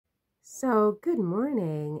So, good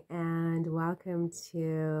morning and welcome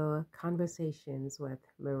to Conversations with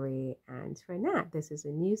Marie Antoinette. This is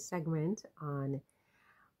a new segment on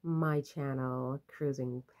my channel,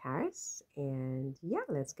 Cruising Paris. And yeah,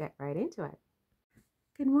 let's get right into it.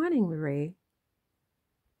 Good morning, Marie.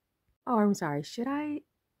 Oh, I'm sorry. Should I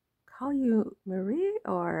call you Marie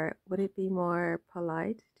or would it be more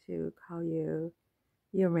polite to call you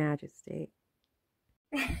Your Majesty?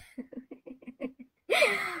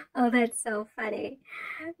 Oh, that's so funny.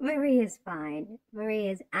 Marie is fine. Marie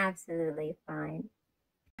is absolutely fine.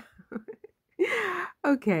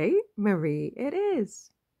 Okay, Marie, it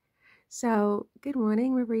is. So, good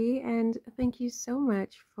morning, Marie, and thank you so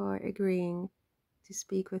much for agreeing to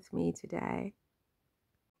speak with me today.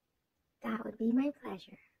 That would be my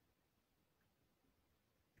pleasure.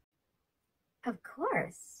 Of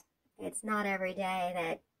course, it's not every day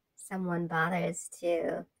that someone bothers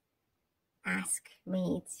to ask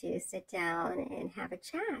me to sit down and have a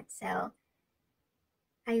chat. So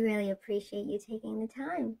I really appreciate you taking the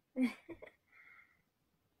time.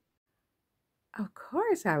 Of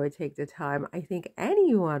course, I would take the time. I think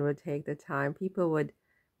anyone would take the time. People would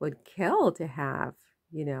kill to have,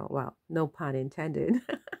 well, no pun intended.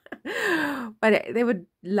 But they would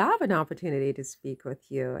love an opportunity to speak with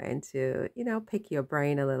you and to, pick your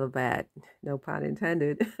brain a little bit. No pun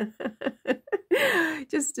intended.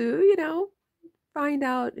 Just to, find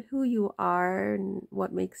out who you are and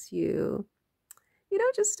what makes you,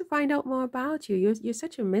 just to find out more about you. You're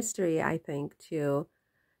such a mystery, I think, to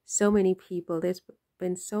so many people. There's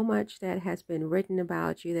been so much that has been written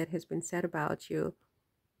about you, that has been said about you.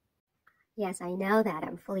 Yes, I know that.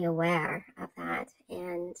 I'm fully aware of that.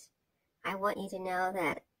 And I want you to know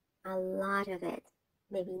that a lot of it,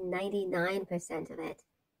 maybe 99% of it,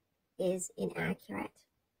 is inaccurate.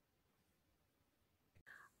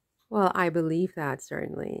 Well, I believe that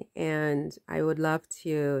certainly, and I would love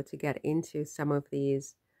to get into some of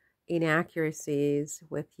these inaccuracies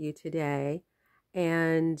with you today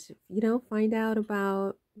and find out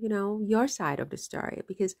about your side of the story,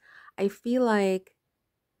 because I feel like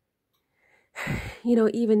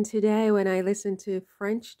even today when I listen to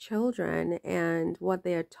French children and what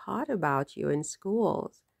they are taught about you in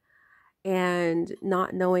schools and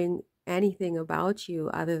not knowing anything about you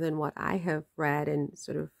other than what I have read and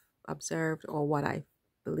sort of observed or what I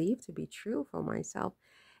believe to be true for myself,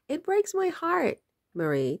 it breaks my heart,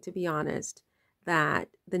 Marie, to be honest, that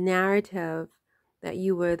the narrative that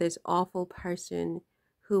you were this awful person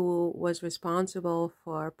who was responsible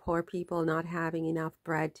for poor people not having enough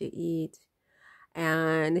bread to eat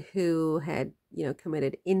and who had,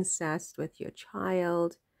 committed incest with your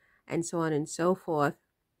child and so on and so forth.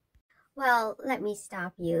 Well, let me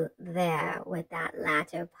stop you there with that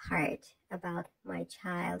latter part about my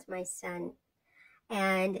child, my son.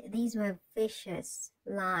 And these were vicious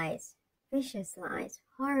lies,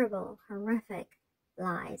 horrible, horrific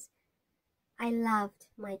lies. I loved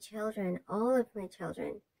my children, all of my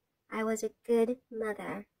children. I was a good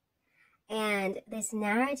mother. And this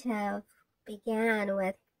narrative began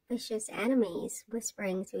with vicious enemies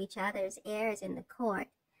whispering to each other's ears in the court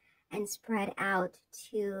and spread out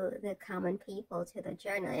to the common people, to the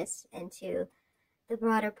journalists, and to the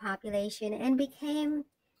broader population, and became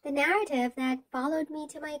the narrative that followed me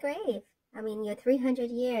to my grave. I mean, you're 300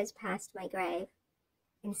 years past my grave,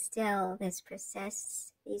 and still this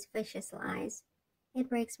persists, these vicious lies. It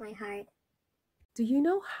breaks my heart. Do you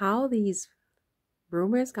know how these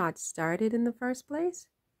rumors got started in the first place?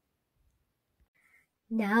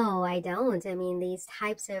 No, I don't. I mean, these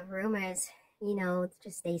types of rumors,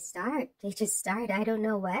 just they start. They just start. I don't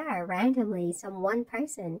know where. Randomly, some one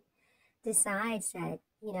person decides that,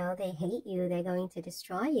 they hate you, they're going to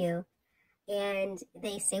destroy you. And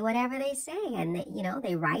they say whatever they say. And,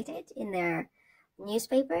 they write it in their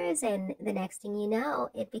newspapers. And the next thing you know,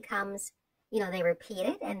 it becomes, they repeat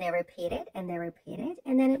it and they repeat it and they repeat it.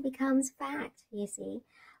 And then it becomes fact, you see.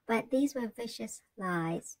 But these were vicious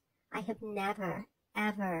lies. I have never,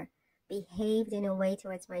 ever behaved in a way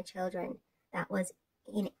towards my children that was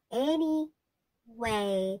in any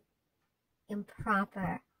way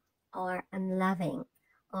improper or unloving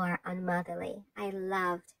or unmotherly. I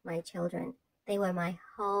loved my children. They were my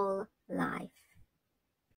whole life.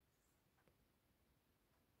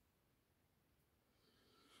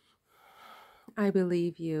 I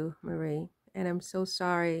believe you, Marie, and I'm so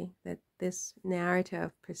sorry that this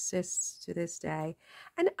narrative persists to this day.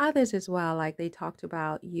 And others as well, like they talked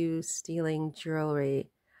about you stealing jewelry,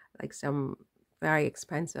 like some very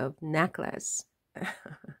expensive necklace.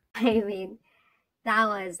 I mean, that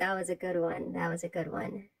was a good one. That was a good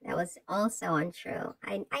one. That was also untrue.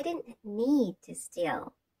 I didn't need to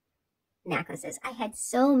steal necklaces. I had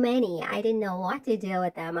so many. I didn't know what to do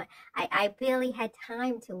with them. I barely had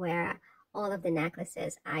time to wear all of the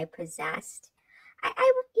necklaces I possessed.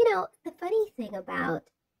 The funny thing about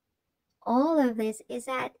all of this is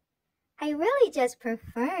that I really just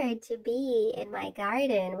preferred to be in my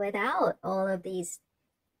garden without all of these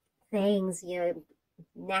things,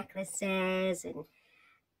 necklaces and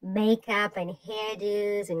makeup and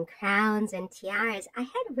hairdos and crowns and tiaras. I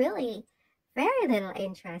had really very little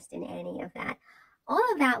interest in any of that. All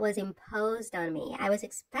of that was imposed on me. I was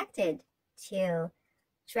expected to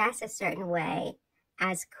dress a certain way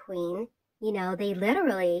as queen. They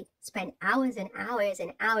literally spent hours and hours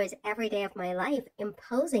and hours every day of my life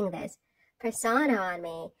imposing this persona on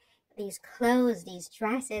me. These clothes, these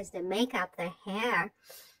dresses, the makeup, the hair.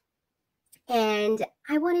 And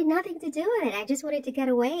I wanted nothing to do with it. I just wanted to get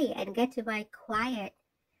away and get to my quiet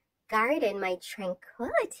garden, my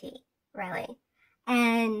tranquility, really.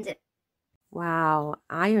 And Wow,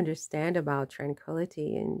 I understand about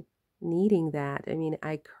tranquility and needing that. I mean,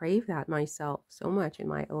 I crave that myself so much in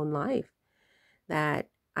my own life that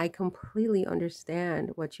I completely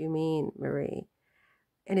understand what you mean, Marie.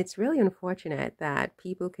 And it's really unfortunate that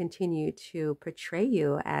people continue to portray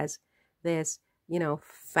you as this,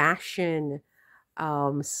 fashion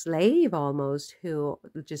slave almost who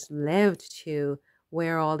just lived to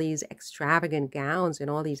wear all these extravagant gowns and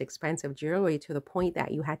all these expensive jewelry to the point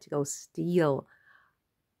that you had to go steal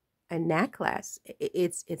a necklace.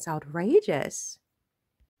 It's outrageous.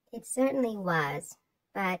 it certainly was,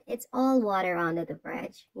 but it's all water under the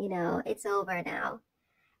bridge. It's over now.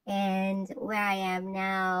 And where I am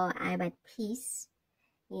now, I'm at peace,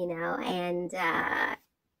 and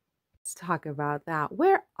Let's talk about that.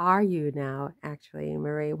 Where are you now, actually,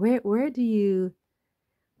 Marie? Where do you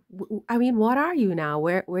I mean, what are you now?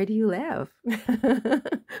 Where do you live?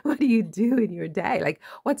 What do you do in your day? Like,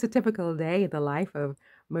 what's a typical day in the life of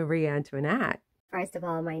Marie Antoinette? first of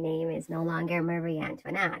all, my name is no longer Marie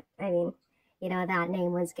Antoinette. I mean, that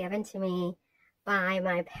name was given to me by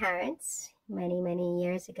my parents many, many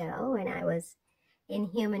years ago when I was in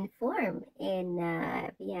human form in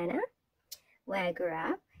Vienna, where I grew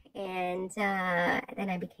up. And then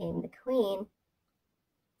I became the Queen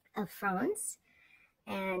of France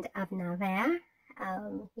and of Navarre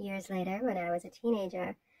years later when I was a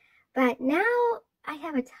teenager. But now I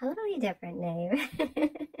have a totally different name.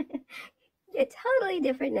 A totally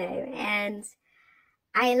different name. And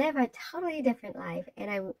I live a totally different life.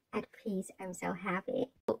 And I'm at peace. I'm so happy.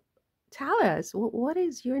 Tell us, what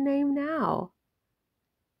is your name now?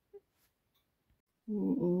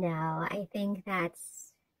 No, I think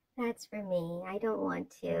that's for me. I don't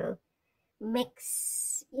want to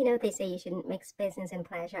mix, they say you shouldn't mix business and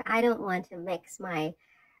pleasure. I don't want to mix my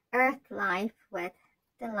earth life with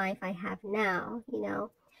the life I have now.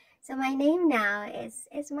 So my name now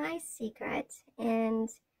is my secret, and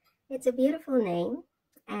it's a beautiful name,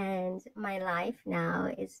 and my life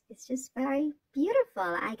now is just very beautiful.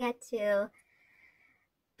 I get to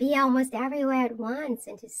be almost everywhere at once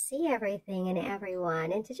and to see everything and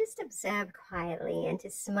everyone and to just observe quietly and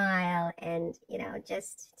to smile and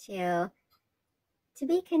just to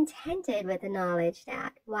be contented with the knowledge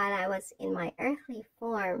that while I was in my earthly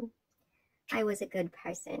form, I was a good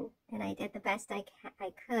person and I did the best I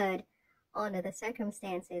could under the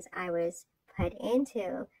circumstances I was put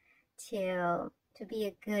into to be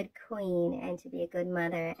a good queen and to be a good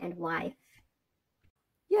mother and wife.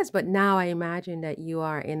 Yes, but now I imagine that you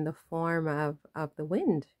are in the form of the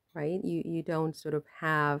wind, right? You don't sort of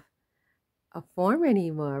have a form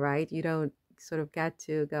anymore, right? You don't sort of get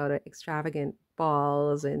to go to extravagant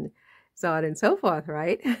balls and so on and so forth,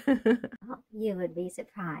 right? Oh, you would be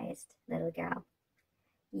surprised, little girl.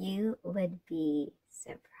 You would be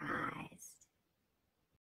surprised.